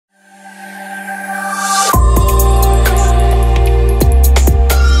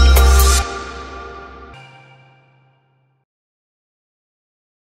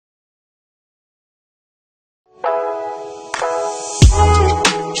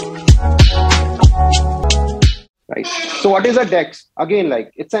So what is a DEX? Again,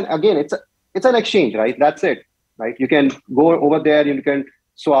 like it's an exchange, right? That's it, right? You can go over there, you can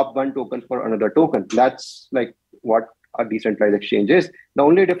swap one token for another token. That's like what a decentralized exchange is. The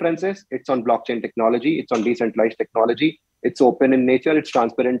only difference is it's on blockchain technology, it's on decentralized technology, it's open in nature, it's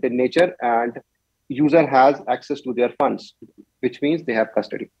transparent in nature, and user has access to their funds, which means they have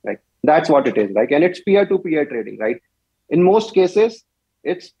custody, right? That's what it is, right? And it's peer-to-peer trading, right? In most cases,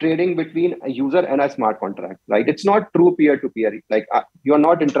 it's trading between a user and a smart contract, right? It's not true peer-to-peer. Like you're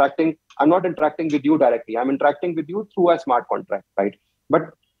not interacting, I'm not interacting with you directly. I'm interacting with you through a smart contract, right? But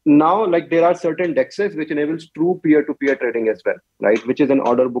now, like there are certain DEXs which enables true peer-to-peer trading as well, right? Which is an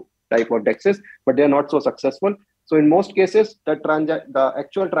order book type of DEXs, but they're not so successful. So in most cases, the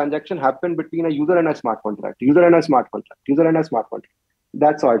actual transaction happened between a user and a smart contract, user and a smart contract, user and a smart contract.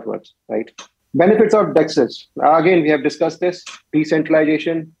 That's how it works, right? Benefits of DEXs. Again, we have discussed this: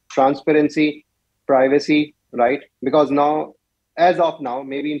 decentralization, transparency, privacy, right? Because now, as of now,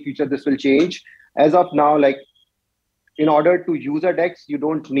 maybe in future this will change. As of now, like in order to use a DEX, you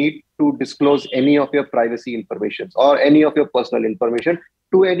don't need to disclose any of your privacy information or any of your personal information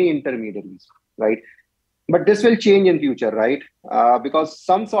to any intermediaries, right? But this will change in future, right? Because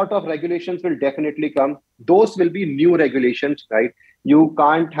some sort of regulations will definitely come. Those will be new regulations, right? You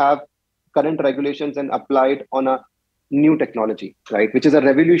can't have current regulations and apply it on a new technology, right? Which is a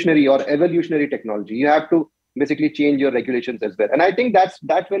revolutionary or evolutionary technology. You have to basically change your regulations as well. And I think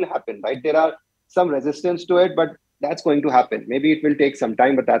that will happen, right? There are some resistance to it, but that's going to happen. Maybe it will take some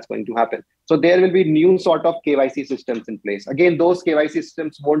time, but that's going to happen. So there will be new sort of KYC systems in place. Again, those KYC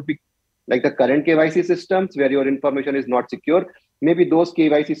systems won't be like the current KYC systems where your information is not secure. Maybe those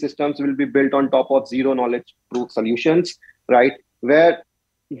KYC systems will be built on top of zero knowledge proof solutions, right? Where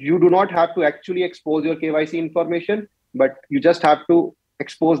you do not have to actually expose your KYC information, but you just have to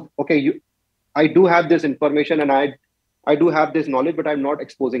expose, okay, I do have this information and I do have this knowledge, but I'm not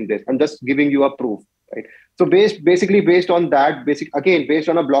exposing this. I'm just giving you a proof, right? So basically based on that, again, based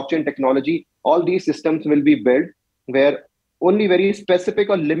on a blockchain technology, all these systems will be built where only very specific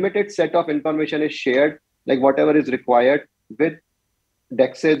or limited set of information is shared, like whatever is required with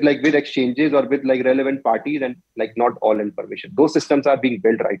DEXs, like with exchanges or with like relevant parties, and like not all information. Those systems are being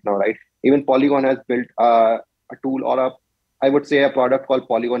built right now, right? Even Polygon has built a tool or I would say a product called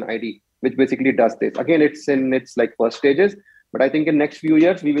Polygon ID, which basically does this. Again, it's in its like first stages, but I think in next few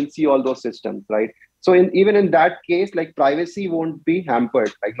years, we will see all those systems, right? So even in that case, like privacy won't be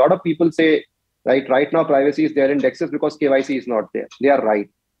hampered. Like a lot of people say, right now privacy is there in DEXs because KYC is not there. They are right?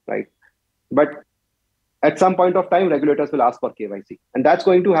 But at some point of time, regulators will ask for KYC, and that's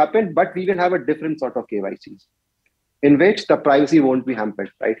going to happen, but we will have a different sort of KYCs in which the privacy won't be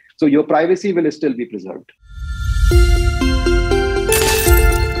hampered, right? So your privacy will still be preserved.